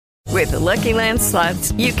With the Lucky Land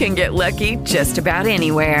Slots, you can get lucky just about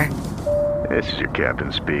anywhere. This is your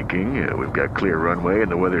captain speaking. We've got clear runway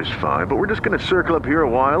and the weather's fine, but we're just going to circle up here a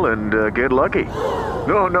while and get lucky.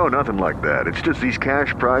 No, nothing like that. It's just these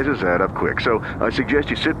cash prizes add up quick. So I suggest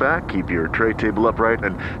you sit back, keep your tray table upright,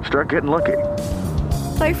 and start getting lucky.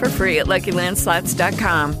 Play for free at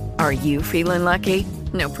LuckyLandSlots.com. Are you feeling lucky?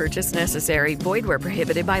 No purchase necessary. Void where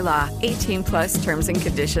prohibited by law. 18 plus terms and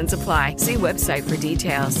conditions apply. See website for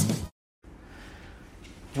details.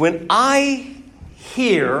 When I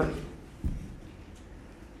hear,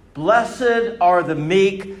 "Blessed are the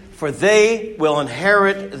meek, for they will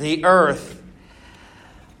inherit the earth,"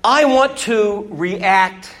 I want to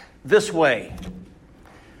react this way.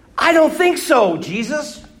 I don't think so,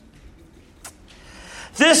 Jesus.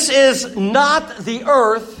 This is not the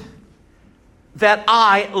earth that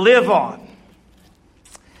I live on.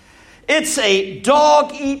 It's a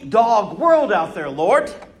dog-eat-dog world out there, Lord.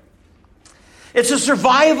 It's a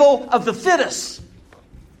survival of the fittest.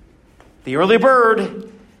 The early bird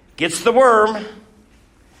gets the worm.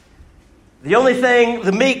 The only thing,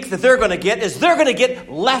 the meek, that they're going to get is they're going to get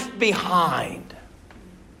left behind.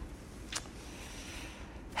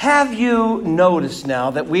 Have you noticed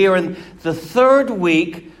now that we are in the third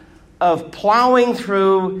week of plowing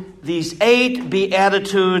through these 8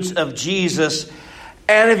 Beatitudes of Jesus?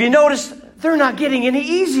 And have you noticed they're not getting any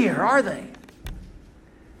easier, are they?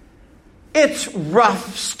 It's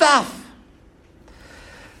rough stuff.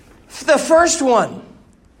 The first one,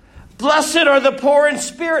 "Blessed are the poor in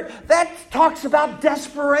spirit," that talks about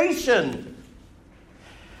desperation.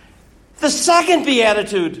 The second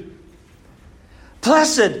beatitude,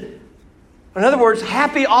 "Blessed," in other words,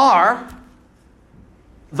 happy are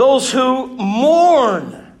those who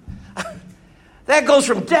mourn. That goes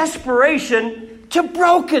from desperation to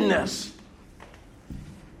brokenness.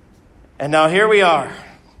 And now here we are.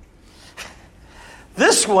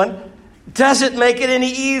 This one doesn't make it any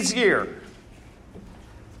easier.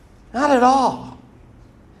 Not at all.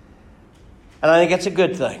 And I think it's a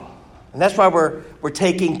good thing. And that's why we're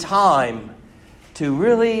taking time to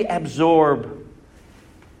really absorb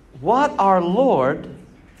what our Lord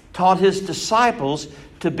taught his disciples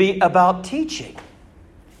to be about teaching.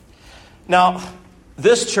 Now,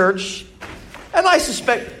 this church, and I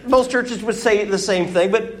suspect most churches would say the same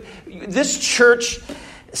thing, but this church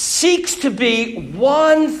seeks to be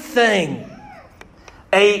one thing: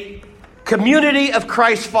 a community of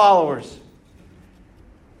Christ followers.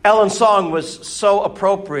 Ellen's song was so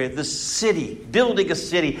appropriate. The city, building a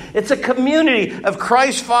city. It's a community of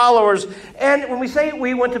Christ followers. And when we say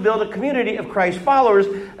we want to build a community of Christ followers,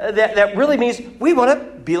 that really means we want to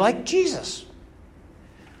be like Jesus.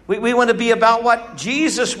 We want to be about what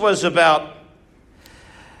Jesus was about.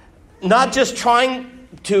 Not just trying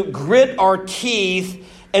to grit our teeth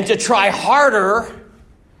and to try harder,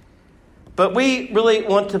 but we really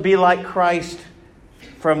want to be like Christ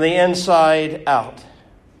from the inside out.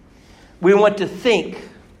 We want to think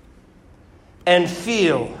and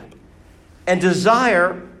feel and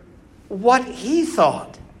desire what he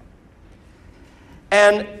thought.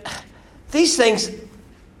 And these things,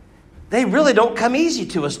 they really don't come easy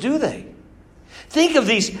to us, do they? Think of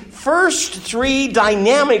these first 3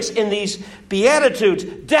 dynamics in these Beatitudes: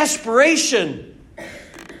 desperation,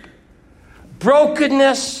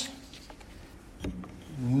 brokenness,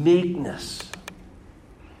 meekness.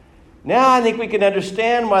 Now I think we can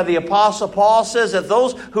understand why the Apostle Paul says that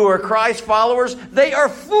those who are Christ followers, they are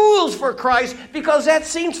fools for Christ, because that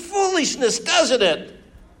seems foolishness, doesn't it?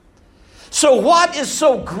 So what is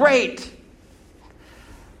so great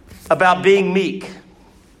about being meek?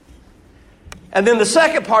 And then the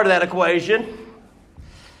second part of that equation,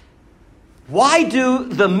 why do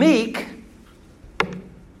the meek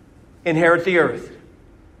inherit the earth?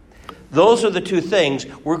 Those are the 2 things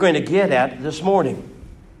we're going to get at this morning.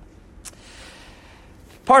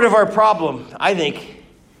 Part of our problem, I think,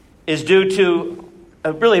 is due to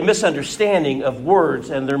a really misunderstanding of words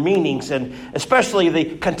and their meanings, and especially the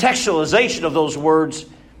contextualization of those words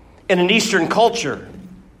in an Eastern culture.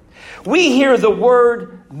 We hear the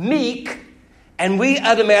word meek, and we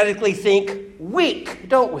automatically think weak,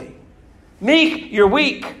 don't we? Meek, you're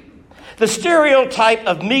weak. The stereotype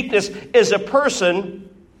of meekness is a person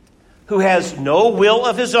who has no will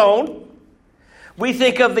of his own. We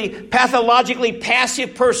think of the pathologically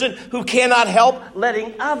passive person who cannot help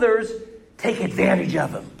letting others take advantage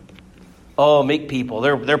of him. Oh, meek people,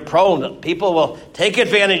 they're prone. People will take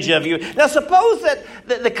advantage of you. Now, suppose that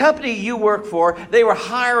the company you work for, they were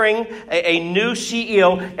hiring a new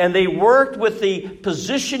CEO, and they worked with the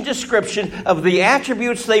position description of the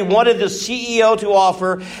attributes they wanted the CEO to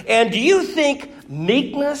offer. And do you think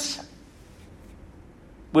meekness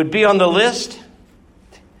would be on the list?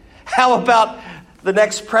 How about the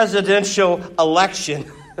next presidential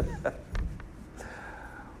election?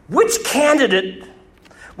 Which candidate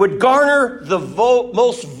would garner the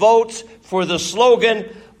most votes for the slogan,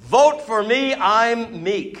 "Vote for me, I'm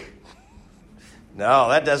meek"? No,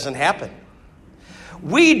 that doesn't happen.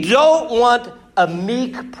 We don't want a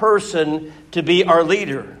meek person to be our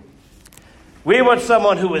leader. We want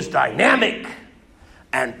someone who is dynamic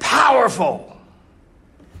and powerful.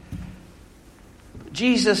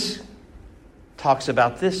 Jesus talks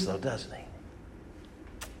about this, though, doesn't he?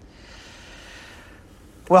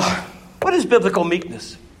 Well, what is biblical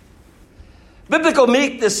meekness? Biblical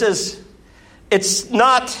meekness it's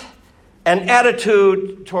not an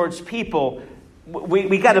attitude towards people.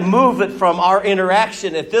 We got to move it from our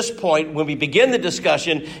interaction at this point when we begin the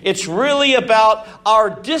discussion. It's really about our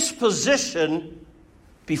disposition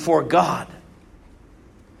before God.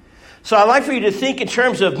 So I'd like for you to think in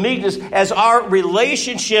terms of meekness as our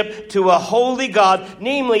relationship to a holy God.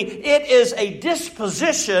 Namely, it is a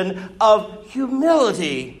disposition of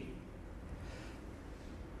humility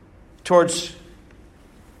towards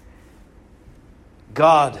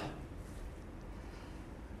God,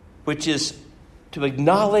 which is to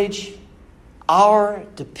acknowledge our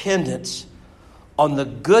dependence on the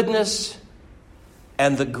goodness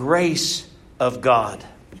and the grace of God.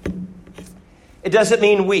 It doesn't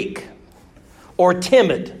mean weak or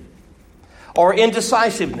timid or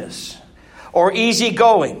indecisiveness or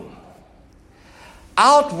easygoing.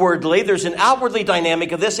 Outwardly, there's an outwardly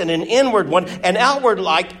dynamic of this and an inward one. An outward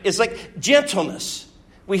is like gentleness.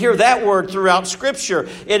 We hear that word throughout Scripture.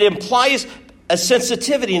 It implies a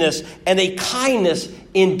sensitiveness and a kindness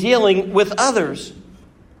in dealing with others.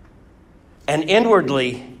 And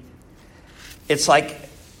inwardly, it's like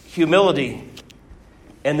humility,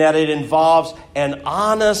 in that it involves an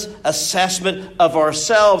honest assessment of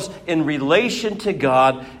ourselves in relation to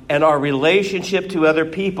God and our relationship to other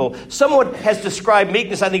people. Someone has described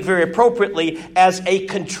meekness, I think very appropriately, as a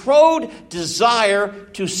controlled desire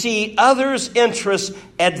to see others' interests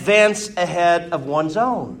advance ahead of one's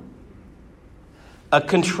own. A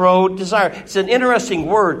controlled desire. It's an interesting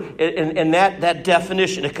word in that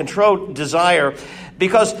definition, a controlled desire.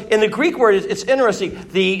 Because in the Greek word, it's interesting.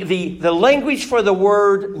 The language for the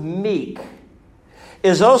word meek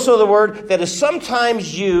is also the word that is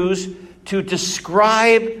sometimes used to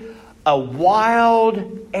describe a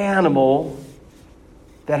wild animal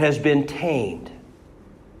that has been tamed.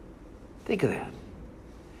 Think of that.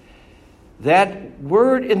 That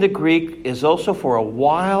word in the Greek is also for a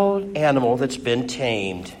wild animal that's been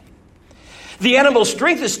tamed. The animal's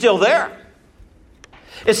strength is still there.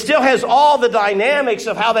 It still has all the dynamics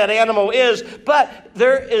of how that animal is, but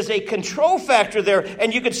there is a control factor there.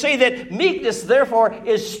 And you could say that meekness, therefore,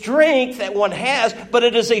 is strength that one has, but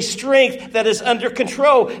it is a strength that is under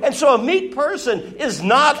control. And so a meek person is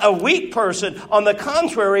not a weak person. On the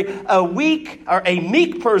contrary, a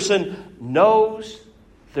meek person knows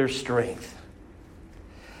their strength,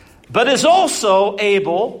 but is also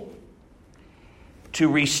able to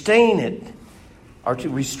restrain it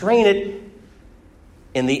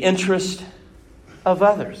in the interest of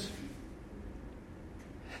others.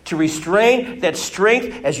 To restrain that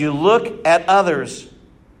strength as you look at others,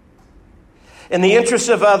 in the interest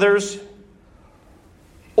of others,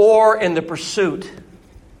 or in the pursuit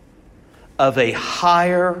of a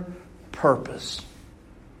higher purpose.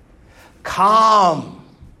 Calm,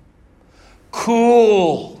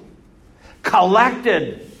 cool,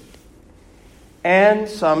 collected, and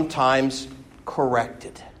sometimes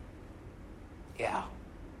corrected. Yeah.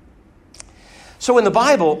 So when the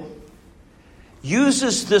Bible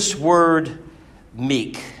uses this word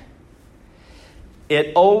meek,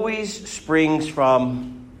 it always springs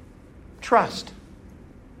from trust.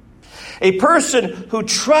 A person who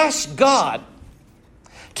trusts God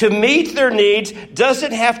to meet their needs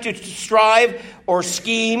doesn't have to strive or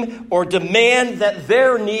scheme or demand that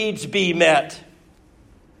their needs be met.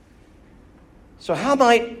 So how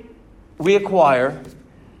might we acquire,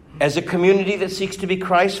 as a community that seeks to be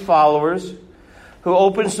Christ followers, who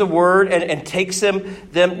opens the Word and takes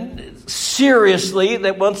them seriously,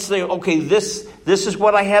 that once they, okay, this is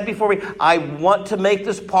what I have before me. I want to make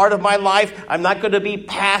this part of my life. I'm not going to be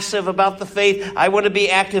passive about the faith. I want to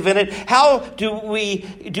be active in it. How do we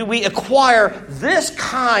acquire this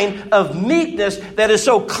kind of meekness that is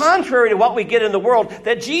so contrary to what we get in the world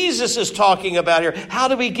that Jesus is talking about here? How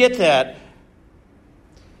do we get that?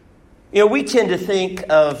 You know, we tend to think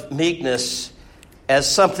of meekness as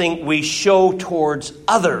something we show towards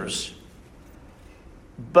others.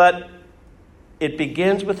 But it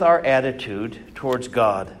begins with our attitude towards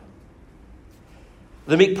God.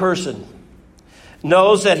 The meek person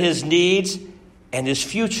knows that his needs and his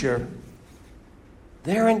future,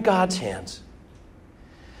 they're in God's hands.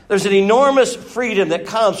 There's an enormous freedom that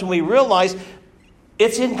comes when we realize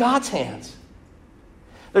it's in God's hands.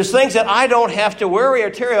 There's things that I don't have to worry or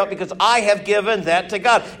tear about because I have given that to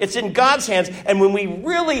God. It's in God's hands. And when we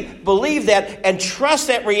really believe that and trust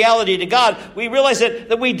that reality to God, we realize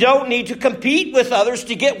that we don't need to compete with others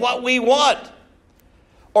to get what we want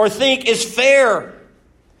or think is fair.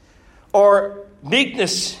 Or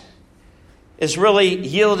meekness is really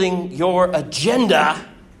yielding your agenda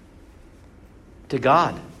to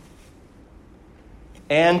God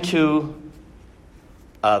and to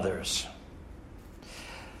others.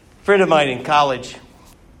 A friend of mine in college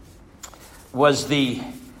was the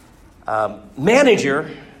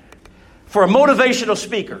manager for a motivational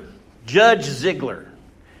speaker, Judge Ziegler.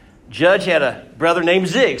 Judge had a brother named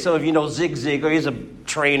Zig. Some of you know Zig Ziglar. He's a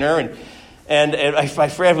trainer, and my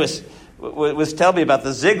friend was telling me about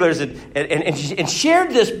the Zieglers and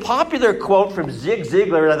shared this popular quote from Zig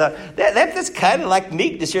Ziglar. And I thought, that's kind of like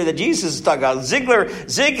meekness here that Jesus is talking about.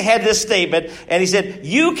 Zig had this statement, and he said,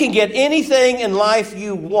 you can get anything in life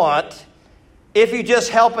you want if you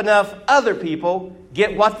just help enough other people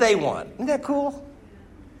get what they want. Isn't that cool?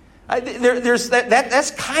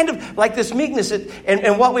 That's kind of like this meekness,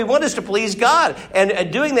 and what we want is to please God.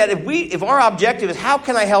 And doing that, if our objective is how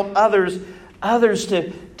can I help others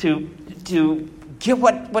to get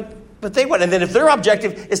what they want, and then if their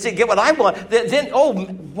objective is to get what I want, then oh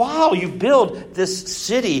wow, you build this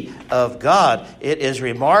city of God. It is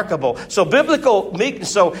remarkable. So biblical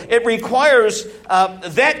meekness, so it requires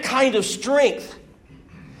that kind of strength.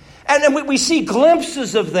 And then we see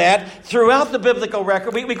glimpses of that throughout the biblical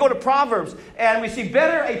record. We go to Proverbs, and we see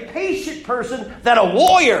better a patient person than a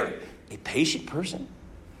warrior. A patient person?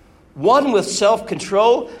 One with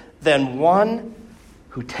self-control than one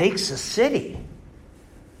who takes a city.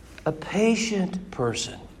 A patient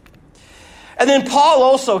person. And then Paul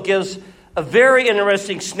also gives a very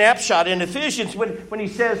interesting snapshot in Ephesians when he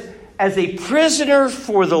says, as a prisoner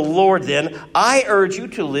for the Lord, then, I urge you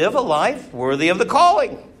to live a life worthy of the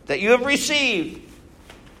calling that you have received.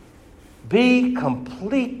 Be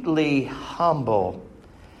completely humble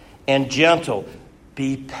and gentle.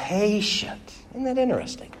 Be patient. Isn't that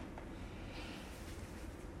interesting?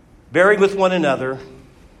 Bearing with one another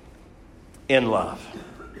in love.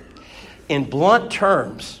 In blunt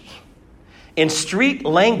terms, in street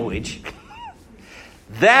language,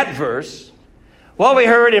 that verse, what we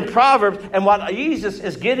heard in Proverbs and what Jesus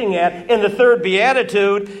is getting at in the third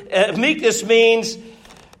beatitude, meekness means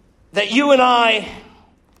that you and I,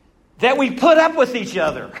 that we put up with each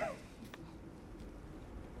other.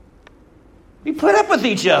 We put up with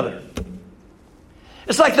each other.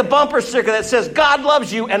 It's like the bumper sticker that says, God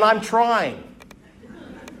loves you and I'm trying.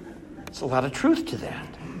 There's a lot of truth to that.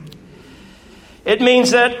 It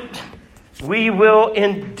means that we will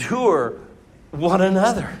endure one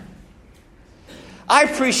another. I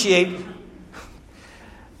appreciate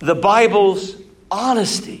the Bible's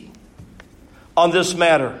honesty on this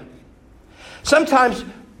matter. Sometimes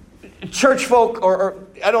church folk, or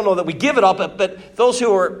I don't know that we give it up, but those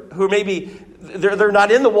who are maybe they're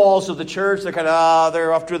not in the walls of the church, they're kind of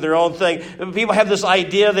they're off doing their own thing. People have this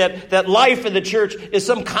idea that life in the church is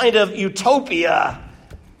some kind of utopia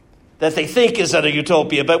that they think is a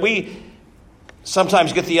utopia. But we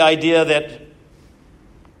sometimes get the idea that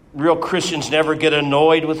real Christians never get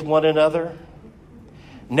annoyed with one another,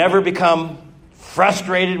 never become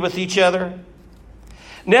frustrated with each other,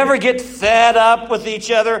 never get fed up with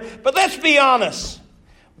each other. But let's be honest.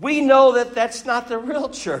 We know that that's not the real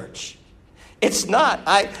church. It's not.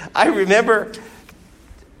 I remember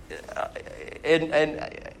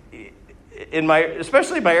in my,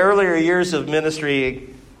 especially my earlier years of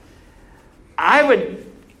ministry, I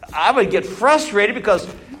would get frustrated because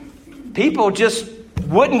people just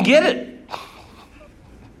wouldn't get it.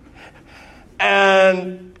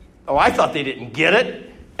 And I thought they didn't get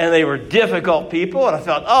it. And they were difficult people, and I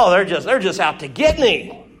felt, they're just out to get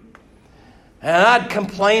me. And I'd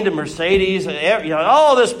complain to Mercedes,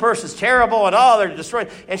 this person's terrible, and they're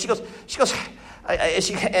destroyed. And she goes,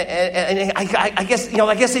 I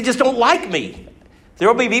guess they just don't like me. There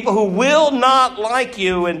will be people who will not like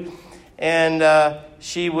you, and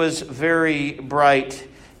she was very bright,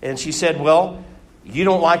 and she said, well, you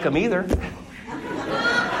don't like them either.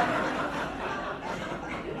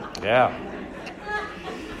 Yeah.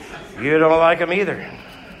 You don't like them either.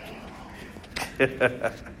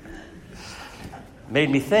 Made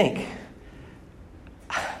me think.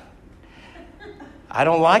 I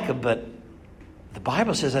don't like them, but the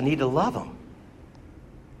Bible says I need to love them.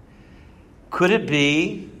 Could it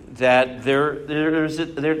be that there's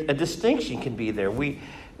a distinction can be there?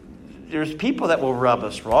 There's people that will rub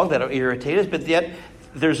us wrong, that will irritate us, but yet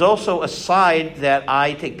there's also a side that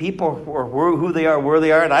I take people who they are, where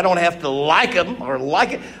they are, and I don't have to like them or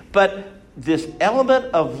like it. But this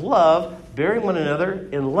element of love, bearing one another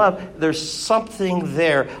in love, there's something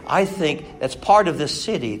there, I think, that's part of this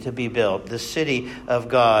city to be built, the city of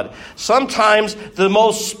God. Sometimes the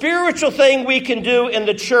most spiritual thing we can do in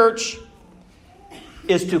the church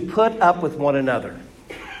is to put up with one another.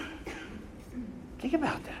 Think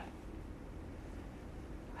about that.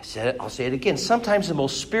 I'll say it again. Sometimes the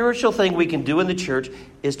most spiritual thing we can do in the church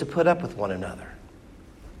is to put up with one another.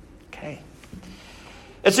 Okay.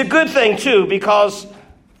 It's a good thing, too, because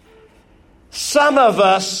some of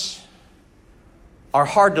us are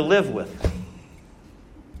hard to live with.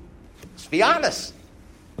 Let's be honest.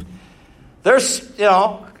 There's,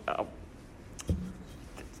 not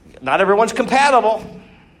everyone's compatible.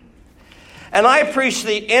 And I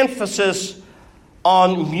appreciate the emphasis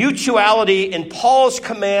on mutuality in Paul's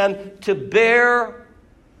command to bear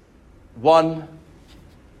one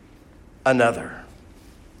another.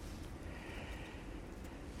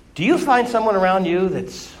 Do you find someone around you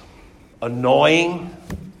that's annoying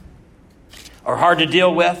or hard to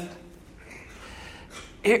deal with?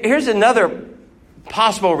 Here's another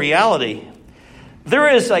possible reality. There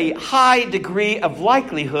is a high degree of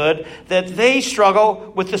likelihood that they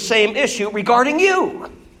struggle with the same issue regarding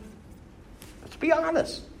you. Let's be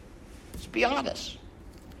honest. Let's be honest.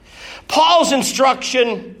 Paul's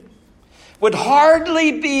instruction would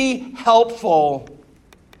hardly be helpful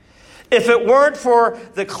if it weren't for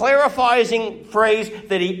the clarifying phrase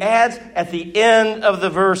that he adds at the end of the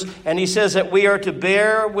verse. And he says that we are to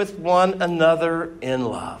bear with one another in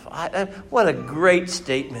love. What a great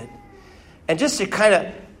statement. And just to kind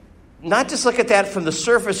of not just look at that from the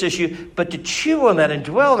surface issue, but to chew on that and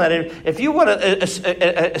dwell on that. And if you want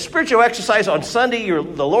a spiritual exercise on Sunday,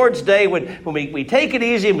 the Lord's Day, when we take it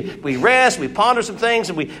easy, and we rest, we ponder some things,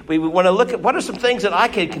 and we want to look at what are some things that I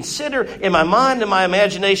can consider in my mind and my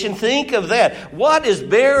imagination. Think of that. What is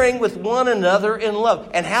bearing with one another in love?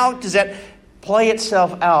 And how does that play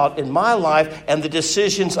itself out in my life and the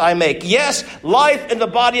decisions I make? Yes, life in the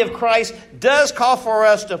body of Christ does call for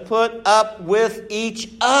us to put up with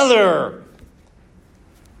each other,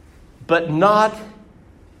 but not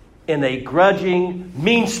in a grudging,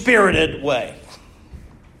 mean-spirited way.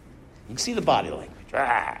 You can see the body language.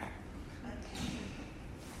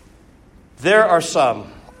 There are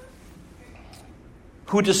some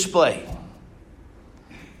who display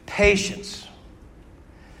patience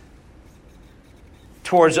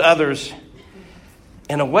towards others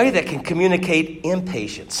in a way that can communicate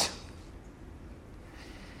impatience.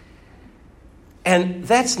 And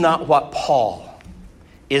that's not what Paul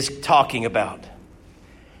is talking about.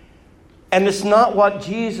 And it's not what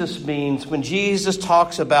Jesus means when Jesus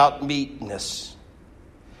talks about meekness.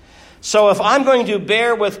 So if I'm going to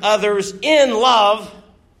bear with others in love,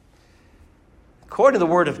 according to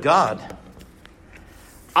the Word of God,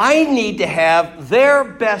 I need to have their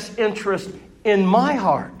best interest in my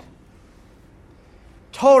heart.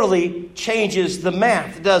 Totally changes the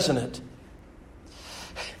math, doesn't it?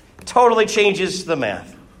 Totally changes the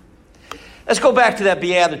math. Let's go back to that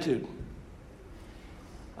beatitude.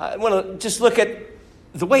 I want to just look at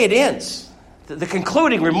the way it ends, the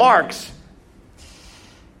concluding remarks.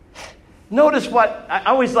 Notice what, I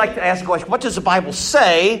always like to ask the question, what does the Bible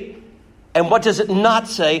say and what does it not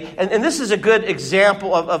say? And this is a good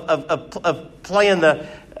example of playing the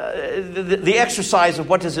exercise of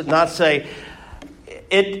what does it not say.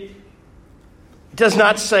 It does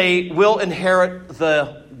not say we'll inherit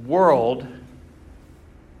the world,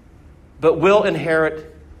 but we'll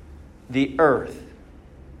inherit the earth.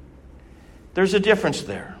 There's a difference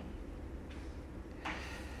there.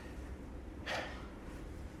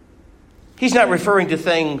 He's not referring to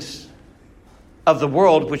things of the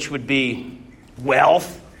world, which would be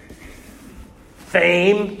wealth,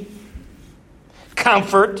 fame,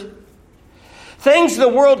 comfort. Things the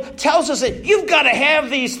world tells us that you've got to have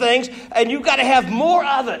these things and you've got to have more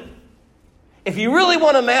of it. If you really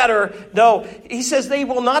want to matter, no. He says they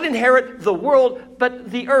will not inherit the world,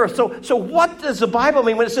 but the earth. So what does the Bible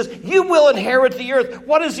mean when it says you will inherit the earth?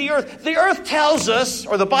 What is the earth? The earth tells us,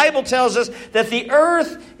 or the Bible tells us, that the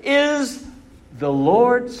earth is the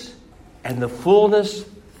Lord's and the fullness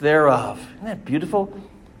thereof. Isn't that beautiful?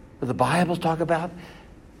 What the Bibles talk about?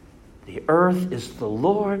 The earth is the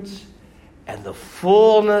Lord's and the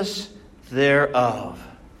fullness thereof.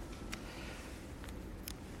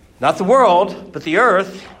 Not the world, but the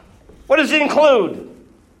earth. What does it include?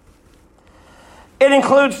 It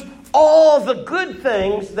includes all the good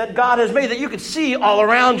things that God has made that you can see all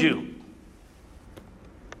around you.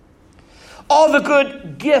 All the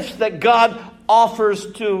good gifts that God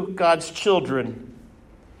offers to God's children,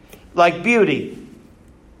 like beauty,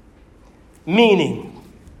 meaning,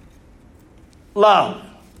 love,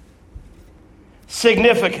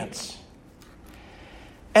 significance.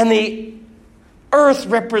 And the earth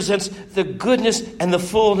represents the goodness and the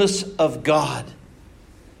fullness of God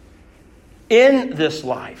in this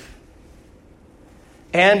life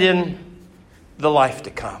and in the life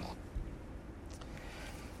to come.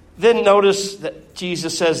 Then notice that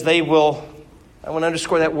Jesus says they will, I want to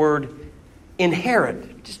underscore that word,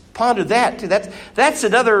 inherit. Just ponder that too. That's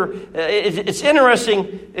another, it's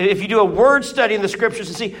interesting if you do a word study in the scriptures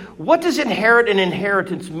and see, what does inherit and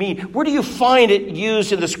inheritance mean? Where do you find it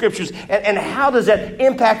used in the scriptures? And how does that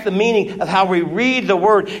impact the meaning of how we read the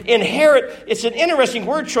word? Inherit, it's an interesting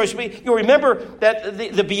word choice. You'll remember that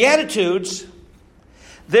the Beatitudes,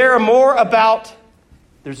 they're more about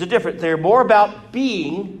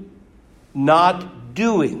being, not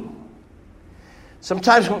doing.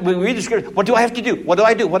 Sometimes when we read the scripture, what do I have to do? What do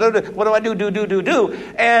I do? What do I do? Do.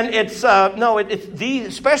 And it's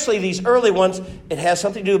especially these early ones, it has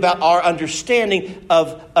something to do about our understanding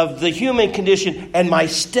of the human condition and my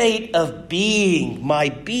state of being, my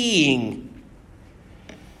being.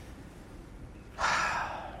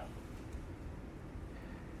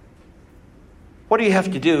 What do you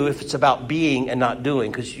have to do if it's about being and not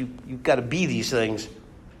doing? Because you've got to be these things.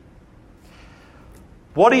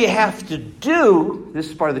 What do you have to do? This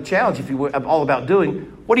is part of the challenge, if you were all about doing.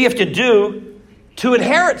 What do you have to do to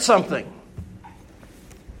inherit something?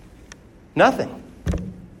 Nothing.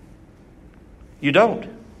 You don't.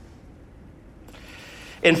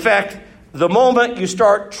 In fact, the moment you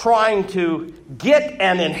start trying to get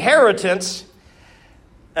an inheritance,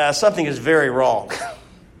 something is very wrong.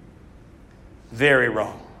 Very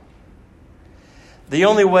wrong. The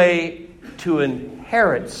only way to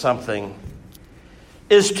inherit something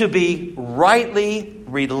is to be rightly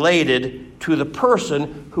related to the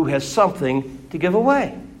person who has something to give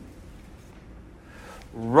away.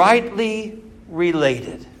 Rightly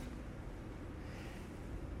related.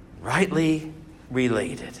 Rightly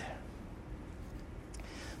related.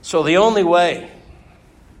 So the only way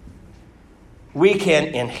we can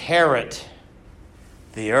inherit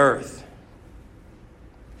the earth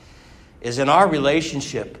is in our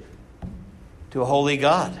relationship to a holy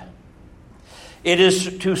God. It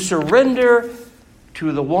is to surrender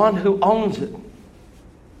to the one who owns it,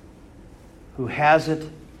 who has it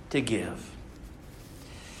to give.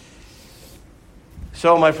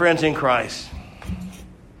 So, my friends in Christ,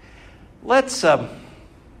 let's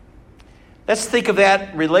think of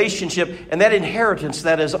that relationship and that inheritance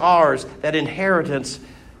that is ours, that inheritance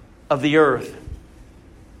of the earth.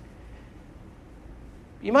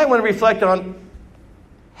 You might want to reflect on,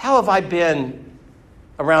 how have I been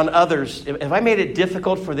around others? Have I made it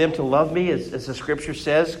difficult for them to love me, as the scripture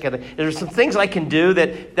says? There's some things I can do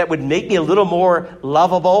that would make me a little more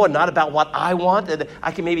lovable and not about what I want, and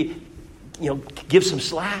I can maybe, give some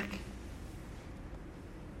slack.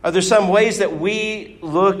 Are there some ways that we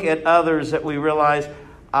look at others that we realize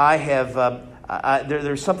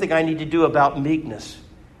there's something I need to do about meekness?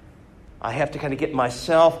 I have to kind of get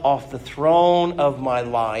myself off the throne of my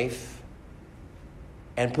life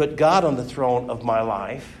and put God on the throne of my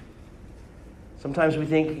life. Sometimes we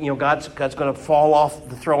think, God's going to fall off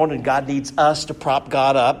the throne and God needs us to prop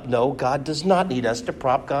God up. No, God does not need us to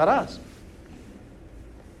prop God up.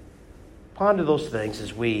 Ponder those things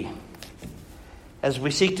as we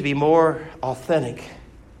seek to be more authentic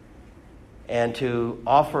and to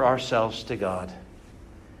offer ourselves to God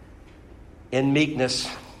in meekness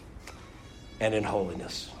and in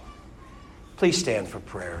holiness. Please stand for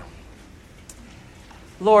prayer.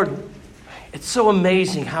 Lord, it's so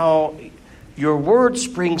amazing how your word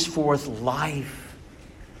springs forth life.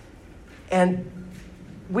 And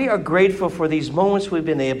we are grateful for these moments we've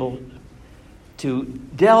been able to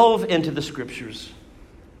delve into the scriptures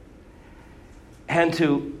and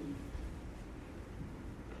to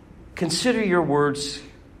consider your words.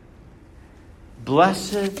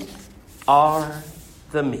 Blessed are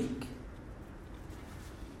the meek,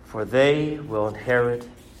 for they will inherit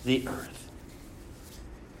the earth.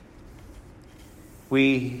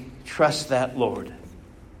 We trust that, Lord,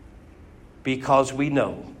 because we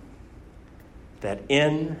know that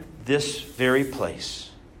in this very place,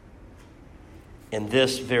 in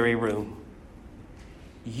this very room,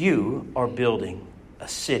 you are building a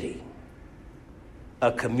city,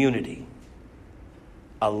 a community,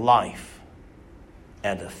 a life,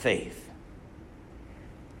 and a faith.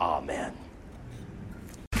 Amen.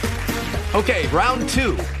 Okay, round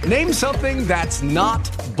two. Name something that's not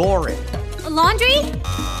boring. A laundry?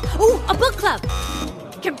 Ooh, a book club.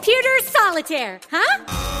 Computer solitaire, huh?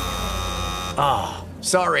 Ah, oh,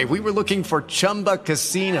 sorry, we were looking for Chumba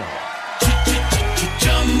Casino.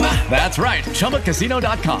 That's right,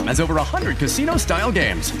 ChumbaCasino.com has over 100 casino-style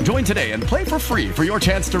games. Join today and play for free for your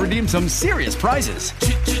chance to redeem some serious prizes.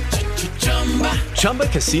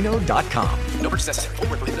 ChumbaCasino.com. No purchase necessary. Void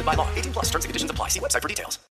where prohibited by law. 18+ terms and conditions apply. See website for details.